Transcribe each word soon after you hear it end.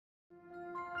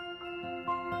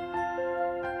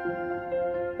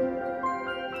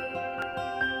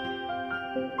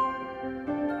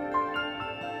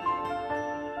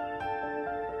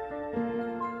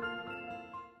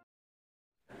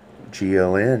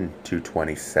GLN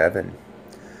 227.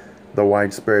 The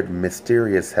widespread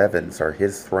mysterious heavens are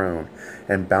his throne,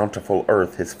 and bountiful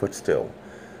earth his footstool.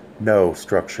 No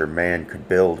structure man could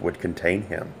build would contain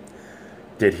him.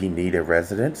 Did he need a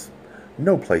residence?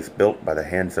 No place built by the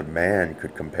hands of man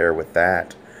could compare with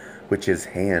that which his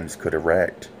hands could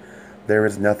erect. There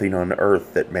is nothing on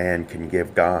earth that man can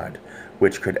give God,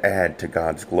 which could add to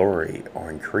God's glory or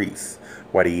increase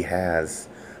what he has.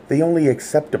 The only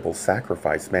acceptable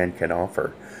sacrifice man can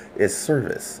offer is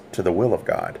service to the will of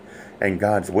God, and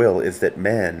God's will is that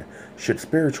man should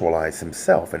spiritualize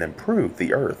himself and improve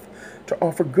the earth. To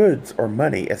offer goods or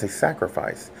money as a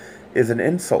sacrifice is an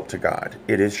insult to God.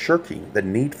 It is shirking the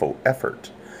needful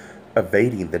effort,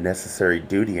 evading the necessary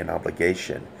duty and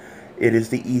obligation. It is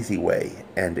the easy way,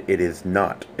 and it is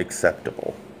not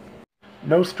acceptable.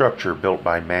 No structure built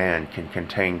by man can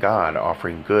contain God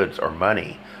offering goods or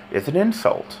money is an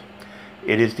insult.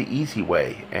 It is the easy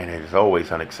way, and it is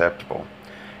always unacceptable.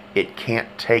 It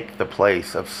can't take the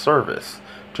place of service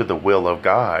to the will of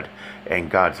God, and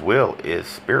God's will is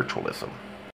spiritualism.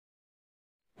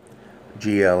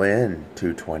 GLN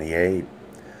 228.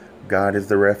 God is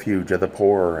the refuge of the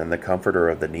poor and the comforter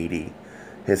of the needy.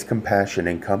 His compassion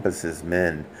encompasses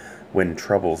men when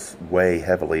troubles weigh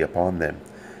heavily upon them.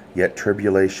 Yet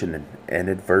tribulation and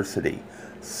adversity,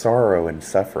 sorrow and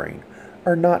suffering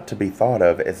are not to be thought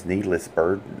of as needless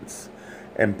burdens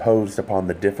imposed upon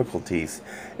the difficulties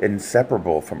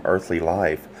inseparable from earthly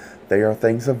life. They are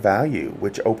things of value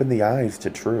which open the eyes to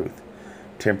truth,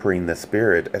 tempering the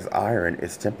spirit as iron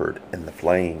is tempered in the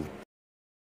flame.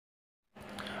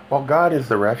 While God is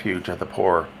the refuge of the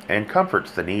poor and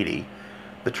comforts the needy,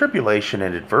 the tribulation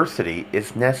and adversity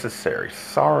is necessary.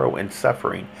 Sorrow and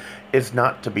suffering is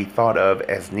not to be thought of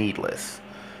as needless.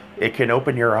 It can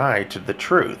open your eye to the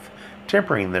truth,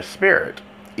 tempering the spirit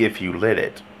if you let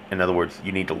it. In other words,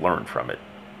 you need to learn from it.